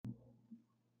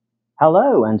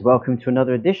Hello and welcome to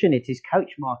another edition. It is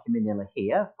Coach Mark Manila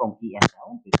here from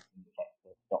ESL,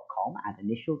 businessexperts.com and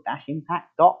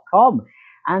initial-impact.com.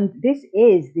 And this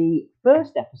is the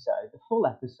first episode, the full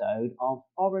episode of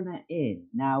Foreigner In.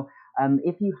 Now,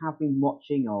 if you have been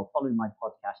watching or following my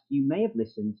podcast, you may have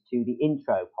listened to the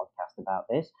intro podcast about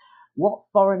this. What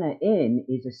Foreigner In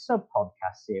is a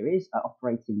sub-podcast series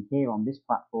operating here on this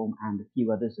platform and a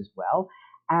few others as well.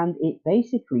 And it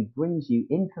basically brings you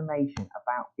information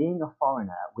about being a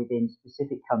foreigner within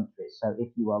specific countries. So if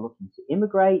you are looking to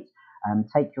immigrate,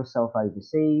 take yourself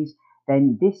overseas,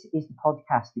 then this is the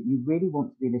podcast that you really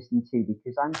want to be listening to,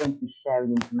 because I'm going to be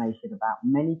sharing information about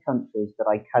many countries that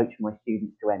I coach my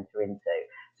students to enter into.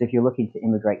 So if you're looking to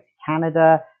immigrate to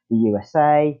Canada, the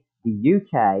USA, the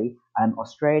UK,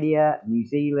 Australia, New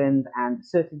Zealand, and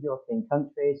certain European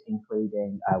countries,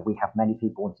 including we have many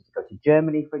people wanting to go to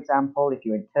Germany, for example. If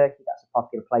you're in Turkey, that's a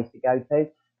popular place to go to.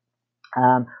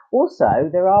 Also,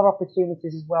 there are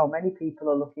opportunities as well. Many people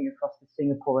are looking across to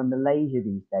Singapore and Malaysia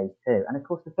these days too, and of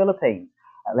course the Philippines.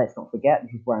 Let's not forget,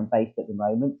 this is where I'm based at the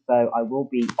moment, so I will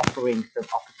be offering some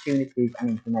opportunities and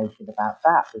information about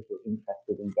that if you're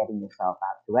interested in getting yourself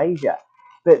out to Asia.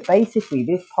 But basically,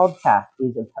 this podcast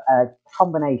is a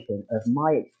combination of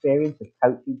my experience of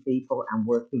coaching people and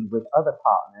working with other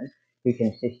partners who can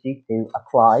assist you to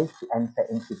apply to enter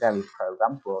into various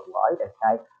programs worldwide,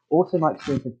 okay? Also, my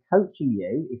experience of coaching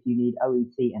you if you need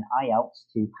OET and IELTS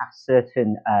to pass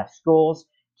certain scores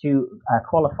to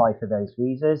qualify for those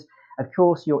visas. Of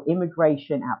course, your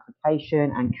immigration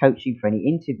application and coaching for any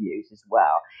interviews as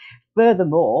well.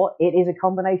 Furthermore, it is a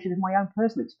combination of my own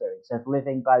personal experience of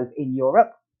living both in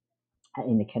Europe,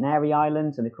 in the Canary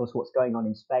Islands, and of course what's going on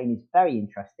in Spain is very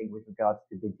interesting with regards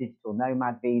to the digital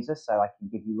nomad visa, so I can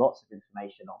give you lots of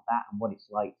information on that and what it's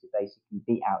like to basically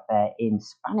be out there in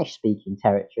Spanish speaking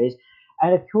territories.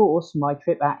 And of course my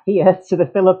trip out here to the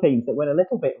Philippines that went a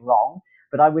little bit wrong,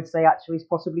 but I would say actually it's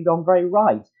possibly gone very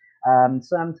right.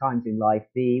 Sometimes in life,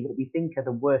 what we think are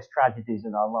the worst tragedies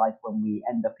in our life when we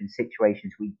end up in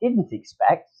situations we didn't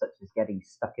expect, such as getting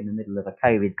stuck in the middle of a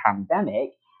COVID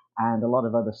pandemic, and a lot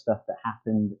of other stuff that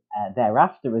happened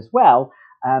thereafter as well,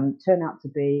 turn out to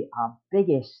be our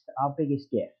biggest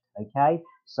gift. Okay,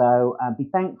 so be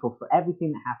thankful for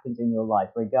everything that happens in your life,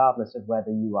 regardless of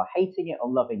whether you are hating it or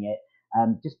loving it.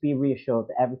 Just be reassured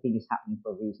that everything is happening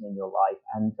for a reason in your life,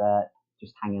 and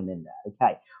just hang on in there.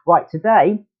 Okay, right,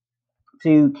 today,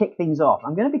 to kick things off,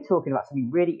 I'm going to be talking about something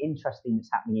really interesting that's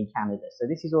happening in Canada. So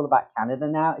this is all about Canada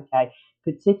now, okay?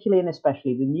 Particularly and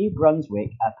especially the New Brunswick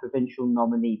Provincial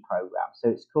Nominee Program. So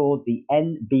it's called the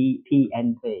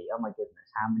NBPNP. Oh my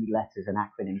goodness, how many letters and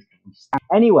acronyms can we stand?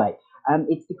 Anyway,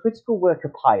 it's the Critical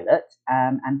Worker Pilot,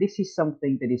 and this is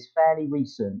something that is fairly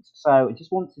recent. So I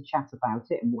just want to chat about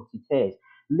it and what it is.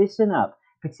 Listen up.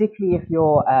 Particularly if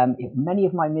many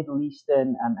of my Middle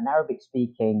Eastern and Arabic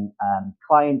speaking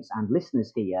clients and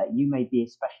listeners here, you may be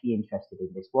especially interested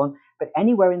in this one, but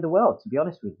anywhere in the world, to be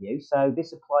honest with you. So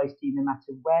this applies to you no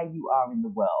matter where you are in the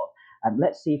world.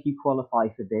 Let's see if you qualify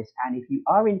for this. And if you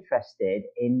are interested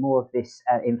in more of this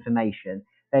information,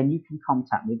 then you can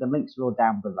contact me. The links are all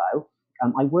down below.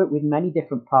 I work with many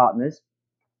different partners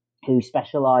who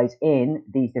specialize in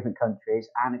these different countries,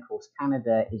 and of course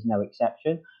Canada is no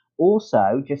exception.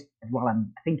 Also, just while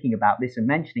I'm thinking about this and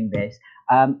mentioning this,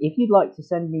 if you'd like to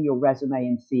send me your resume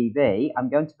and CV, I'm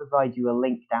going to provide you a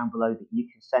link down below that you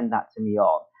can send that to me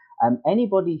on.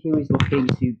 Anybody who is looking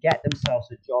to get themselves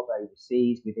a job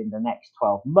overseas within the next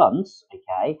 12 months,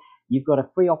 okay, you've got a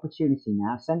free opportunity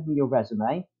now. Send me your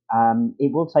resume.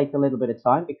 It will take a little bit of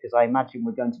time because I imagine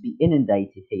we're going to be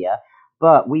inundated here.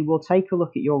 But we will take a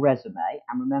look at your resume,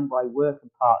 and remember, I work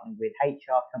and partner with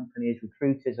HR companies,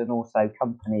 recruiters, and also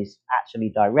companies actually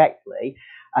directly.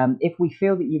 If we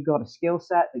feel that you've got a skill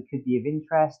set that could be of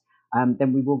interest,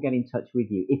 then we will get in touch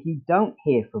with you. If you don't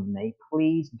hear from me,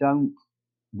 please don't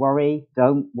worry,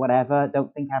 don't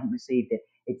think I haven't received it.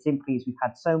 It simply is we've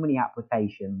had so many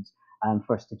applications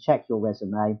for us to check your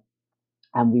resume,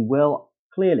 and we will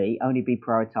clearly only be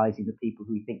prioritizing the people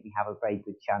who we think we have a very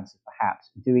good chance of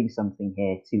perhaps doing something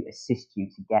here to assist you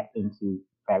to get into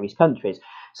various countries.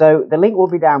 So the link will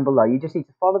be down below. You just need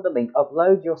to follow the link,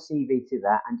 upload your CV to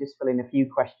that, and just fill in a few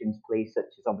questions, please, such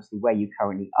as obviously where you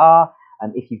currently are,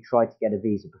 and if you've tried to get a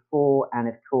visa before, and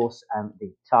of course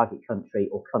the target country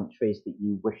or countries that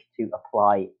you wish to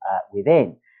apply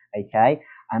within. Okay,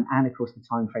 and of course the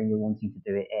time frame you're wanting to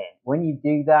do it in. When you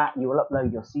do that, you will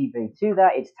upload your CV to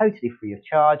that. It's totally free of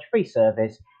charge, free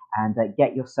service, and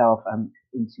get yourself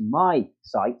into my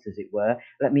site, as it were.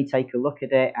 Let me take a look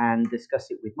at it and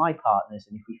discuss it with my partners,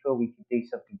 and if we feel we can do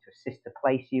something to assist to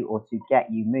place you or to get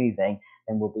you moving,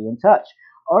 then we'll be in touch.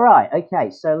 All right, okay,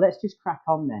 so let's just crack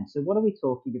on then. So what are we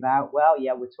talking about? Well,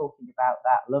 yeah, we're talking about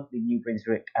that lovely New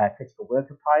Brunswick critical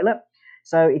worker pilot.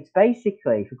 So it's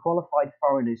basically for qualified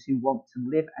foreigners who want to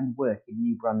live and work in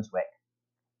New Brunswick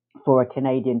for a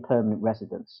Canadian permanent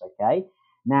residence, okay?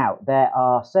 Now, there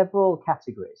are several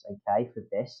categories, okay, for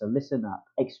this, so listen up.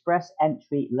 Express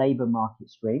entry labour market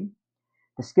stream,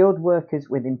 the skilled workers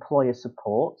with employer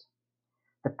support,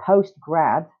 the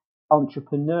post-grad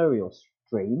entrepreneurial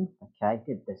stream, okay,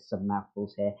 there's some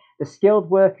mouthfuls here, the skilled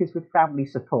workers with family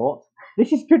support.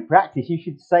 This is good practice, you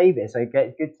should say this, okay,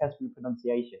 it's good test for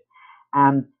pronunciation.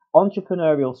 And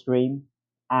entrepreneurial stream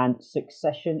and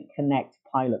Succession Connect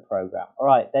pilot program. All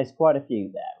right, there's quite a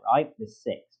few there, right? There's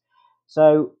 6.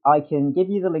 So I can give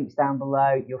you the links down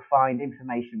below. You'll find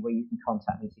information where you can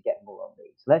contact me to get more on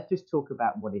these. Let's just talk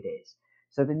about what it is.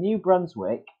 So the New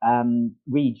Brunswick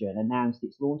region announced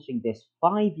it's launching this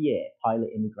 5-year pilot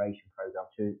immigration program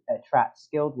to attract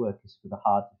skilled workers for the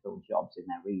hard-to-fill jobs in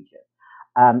their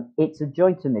region. It's a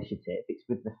joint initiative. It's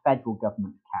with the federal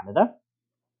government of Canada,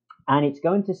 and it's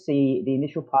going to see the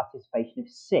initial participation of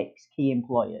 6 key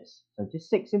employers. So just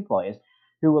 6 employers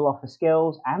who will offer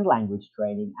skills and language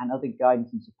training and other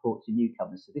guidance and support to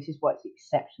newcomers. So this is why it's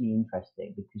exceptionally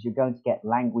interesting, because you're going to get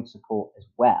language support as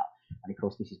well. And of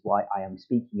course, this is why I am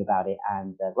speaking about it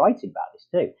and writing about this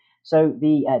too. So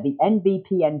the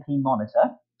NBPNP monitor,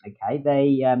 okay,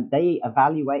 they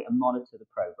evaluate and monitor the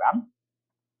program,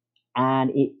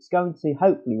 and it's going to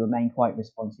hopefully remain quite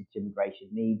responsive to immigration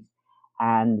needs,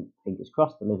 and fingers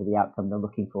crossed deliver the outcome they're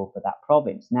looking for that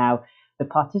province. Now, the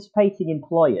participating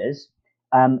employers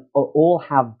all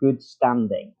have good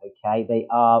standing, okay? They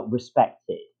are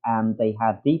respected and they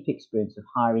have deep experience of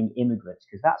hiring immigrants,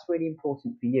 because that's really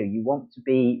important for you. You want to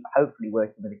be hopefully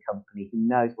working with a company who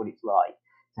knows what it's like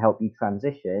to help you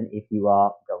transition if you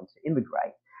are going to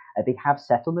immigrate. They have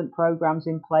settlement programs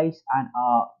in place and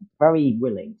are very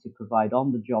willing to provide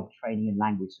on-the-job training and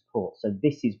language support. So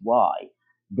this is why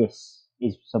this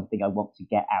is something I want to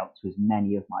get out to as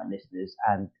many of my listeners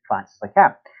and clients as I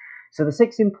can. So the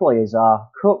 6 employers are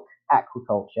Cook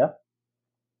Aquaculture,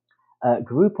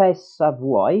 Groupe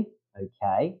Savoy,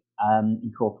 okay,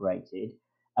 Incorporated,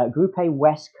 Groupe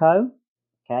Westco,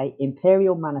 okay,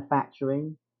 Imperial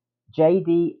Manufacturing,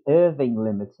 JD Irving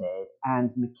Limited, and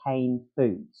McCain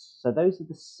Foods. So those are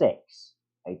the 6,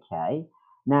 okay.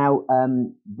 Now,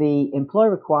 the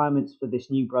employer requirements for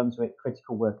this New Brunswick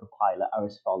critical worker pilot are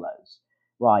as follows.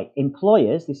 Right,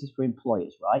 employers, this is for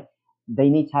employers, right? They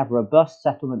need to have robust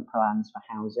settlement plans for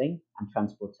housing and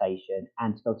transportation,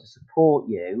 and to be able to support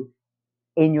you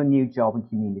in your new job and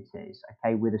communities,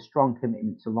 okay, with a strong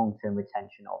commitment to long-term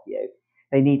retention of you.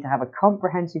 They need to have a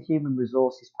comprehensive human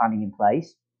resources planning in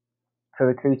place for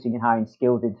recruiting and hiring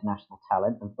skilled international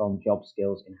talent and from job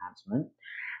skills enhancement.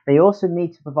 They also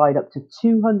need to provide up to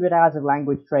 200 hours of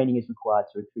language training as required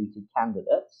to recruited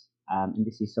candidates. And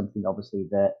this is something obviously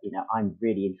that I'm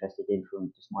really interested in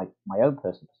from just my own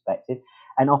personal perspective,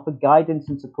 and offer guidance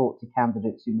and support to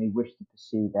candidates who may wish to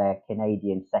pursue their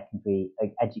Canadian secondary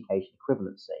education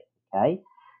equivalency. Okay,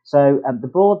 so the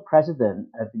board president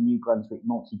of the New Brunswick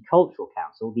Multicultural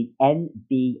Council, the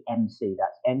NBMC,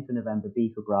 that's N for November,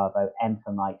 B for Bravo, M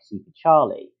for Mike, C for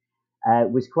Charlie,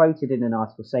 was quoted in an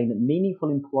article saying that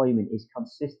meaningful employment is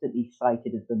consistently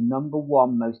cited as the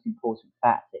 #1 most important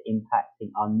factor impacting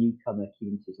our newcomer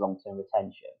community's long-term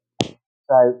retention.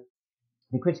 So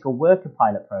the critical worker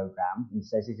pilot program, he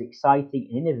says, is exciting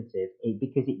and innovative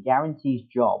because it guarantees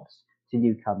jobs to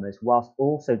newcomers whilst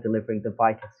also delivering the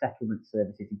vital settlement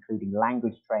services, including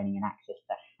language training and access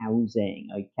to housing.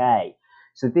 Okay.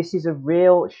 So this is a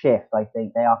real shift, I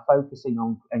think. They are focusing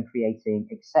on and creating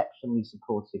exceptionally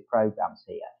supportive programs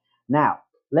here. Now,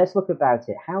 let's look about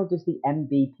it. How does the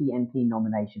NBPNP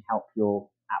nomination help your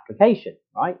application,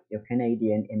 right? Your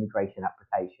Canadian immigration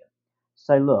application.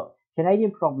 So look,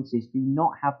 Canadian provinces do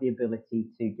not have the ability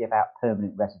to give out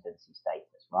permanent residency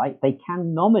status, right? They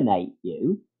can nominate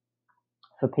you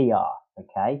for PR,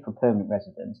 okay, for permanent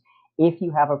residence, if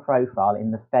you have a profile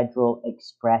in the Federal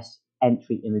Express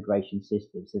Entry Immigration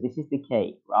System. So this is the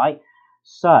key, right?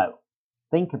 So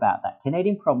think about that.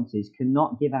 Canadian provinces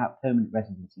cannot give out permanent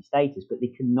residency status, but they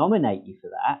can nominate you for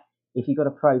that if you've got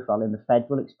a profile in the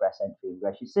Federal Express Entry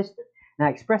Immigration System. Now,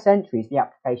 Express Entry is the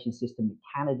application system that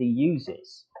Canada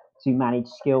uses to manage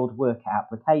skilled worker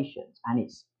applications, and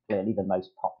it's clearly the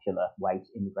most popular way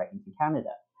to immigrate into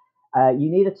Canada. You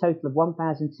need a total of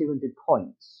 1,200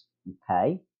 points,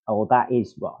 okay? Or that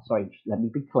is, well, sorry, let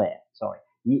me be clear, sorry.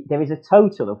 There is a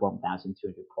total of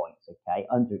 1,200 points, okay,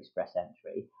 under Express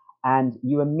Entry, and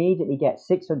you immediately get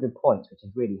 600 points, which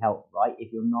is really helpful, right,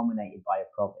 if you're nominated by a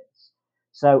province.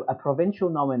 So a provincial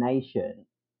nomination,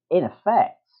 in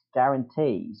effect,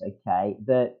 guarantees, okay,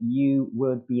 that you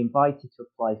would be invited to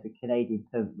apply for Canadian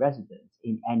permanent residence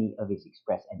in any of its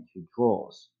express entry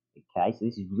draws. Okay, so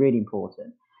this is really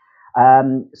important.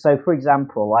 So, for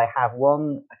example, I have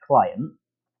one client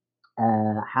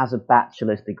has a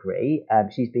bachelor's degree.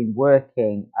 She's been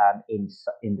working in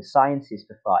the sciences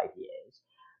for 5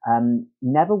 years.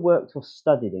 Never worked or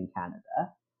studied in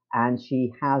Canada, and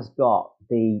she has got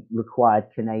the required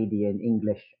Canadian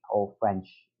English or French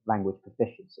language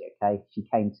proficiency. Okay, she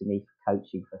came to me for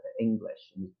coaching for her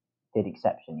English and did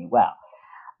exceptionally well.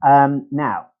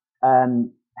 Now,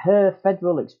 her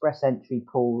Federal Express Entry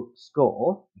pool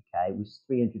score, okay, was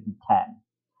 310.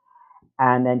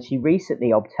 And then she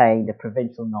recently obtained a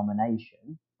provincial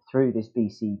nomination through this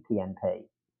BC PNP.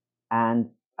 And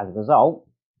as a result,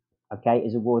 okay,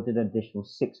 is awarded an additional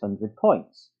 600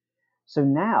 points. So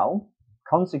now,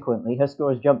 consequently, her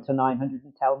score has jumped to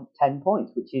 910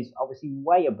 points, which is obviously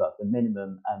way above the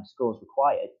minimum scores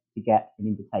required to get an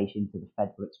invitation to the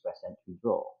Federal Express Entry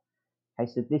draw. Okay,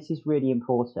 so this is really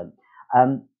important.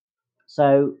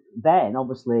 So then,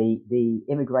 obviously, the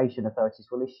immigration authorities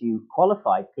will issue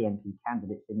qualified PNP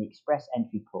candidates in the express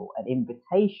entry pool an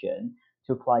invitation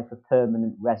to apply for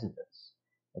permanent residence.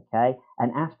 Okay,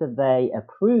 and after they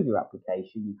approve your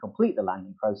application, you complete the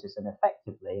landing process and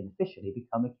effectively and officially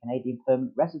become a Canadian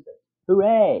permanent resident.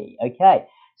 Hooray! Okay,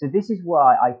 so this is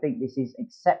why I think this is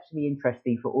exceptionally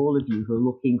interesting for all of you who are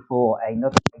looking for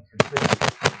another way to really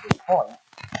get point.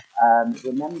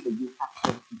 Remember, you have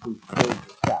to do skills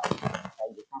yourself.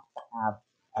 Okay? You have to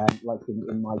have, like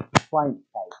in my client's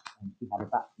case, she had a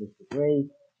bachelor's degree.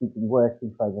 She's been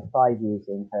working for over 5 years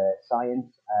in her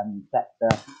science sector,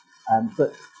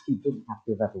 but she didn't have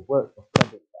to have ever worked or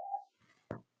studied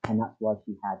there, and that's why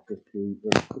she had just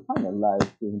the kind of low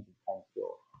 310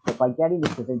 score. But by getting the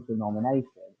provincial nomination,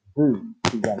 boom,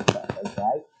 she went up.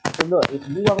 Okay. So look, if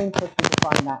you are interested to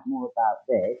find out more about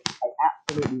this, I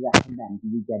absolutely recommend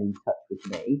you get in touch with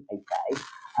me. Okay.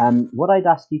 What I'd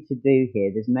ask you to do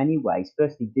here, there's many ways.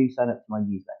 Firstly, do sign up to my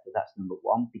newsletter. That's number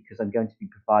one, because I'm going to be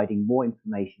providing more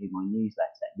information in my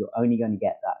newsletter. You're only going to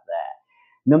get that there.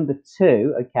 Number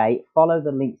two, okay, follow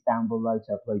the links down below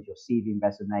to upload your CV and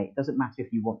resume. It doesn't matter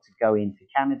if you want to go into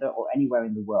Canada or anywhere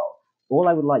in the world. All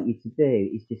I would like you to do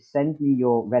is just send me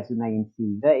your resume and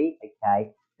CV,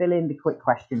 okay? Fill in the quick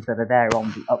questions that are there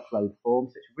on the upload form.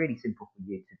 So it's really simple for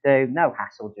you to do. No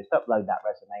hassle, just upload that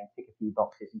resume and tick a few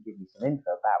boxes and give me some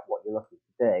info about what you're looking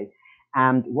to do.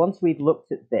 And once we've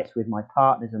looked at this with my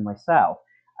partners and myself,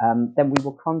 then we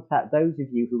will contact those of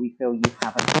you who we feel you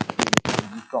have an opportunity,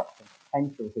 you've got some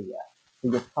potential here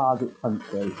for your target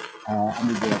country, and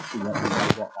we will see what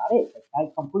that is.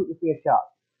 Okay, completely free of charge.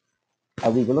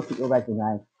 We will look at your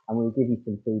resume and we will give you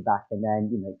some feedback, and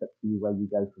then it's up to you where you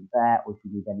go from there, or if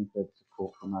you need any further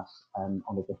support from us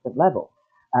on a different level.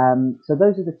 So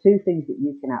those are the two things that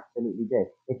you can absolutely do.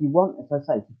 If you want, as I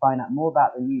say, to find out more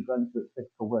about the New Brunswick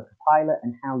Critical Worker Pilot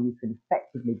and how you can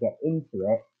effectively get into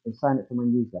it, then sign up for my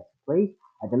newsletter, please.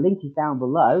 The link is down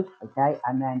below, okay?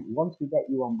 And then once we get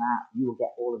you on that, you will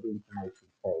get all of the information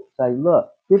too. So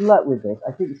look, good luck with this.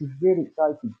 I think this is really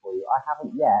exciting for you. I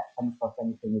haven't yet come across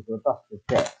anything as robust as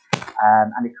this.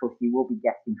 And of course, you will be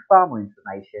getting far more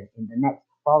information in the next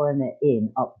Foreigner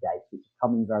In update, which is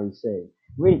coming very soon.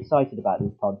 Really excited about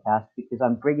this podcast because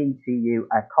I'm bringing to you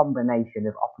a combination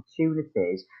of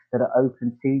opportunities that are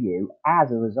open to you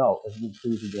as a result of you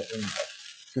improving your English.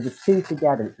 So the two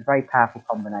together, it's a very powerful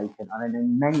combination, and I know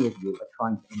many of you are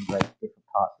trying to immigrate to different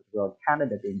parts of the world,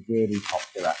 Canada being really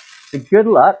popular. So good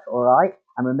luck, all right?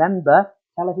 And remember,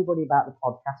 tell everybody about the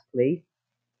podcast, please.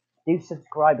 Do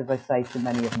subscribe, as I say, to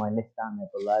many of my lists down there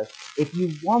below. If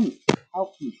you want to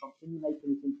help me continue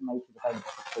making this information available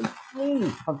for free,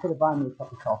 please consider buying me a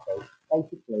cup of coffee.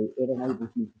 Basically, it enables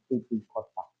me to keep these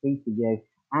podcasts free for you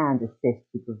and assist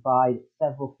to provide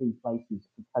several free places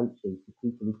for coaching to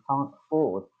people who can't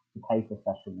afford to pay for a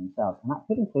session themselves. And that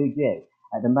could include you.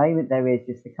 At the moment, there is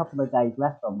just a couple of days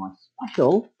left on my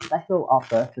special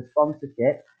offer for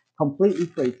sponsorship, completely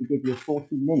free, to give you a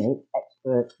 40-minute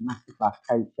expert masterclass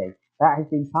coaching. That has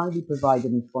been kindly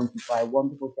provided and sponsored by a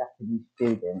wonderful Japanese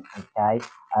student, okay?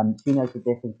 She knows the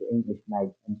difference that English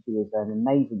makes, and she is an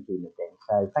amazing human being.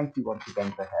 So thank you once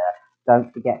again for her.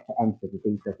 Don't forget to enter the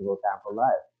details are all down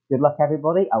below. Good luck,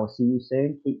 everybody. I will see you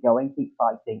soon. Keep going, keep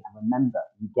fighting, and remember,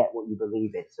 you get what you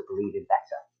believe in, so believe in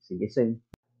better. See you soon.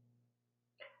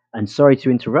 And sorry to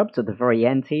interrupt at the very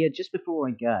end here. Just before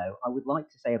I go, I would like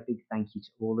to say a big thank you to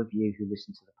all of you who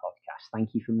listen to the podcast.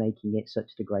 Thank you for making it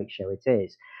such a great show it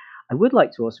is. I would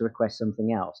like to also request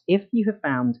something else. If you have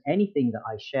found anything that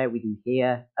I share with you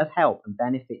here of help and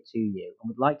benefit to you and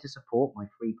would like to support my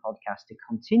free podcast to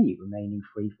continue remaining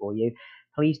free for you,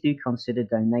 please do consider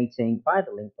donating via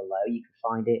the link below. You can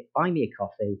find it, buy me a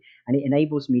coffee, and it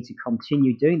enables me to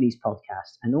continue doing these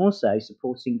podcasts and also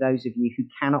supporting those of you who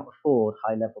cannot afford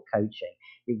high level coaching.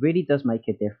 It really does make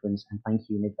a difference, and thank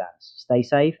you in advance. Stay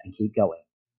safe and keep going.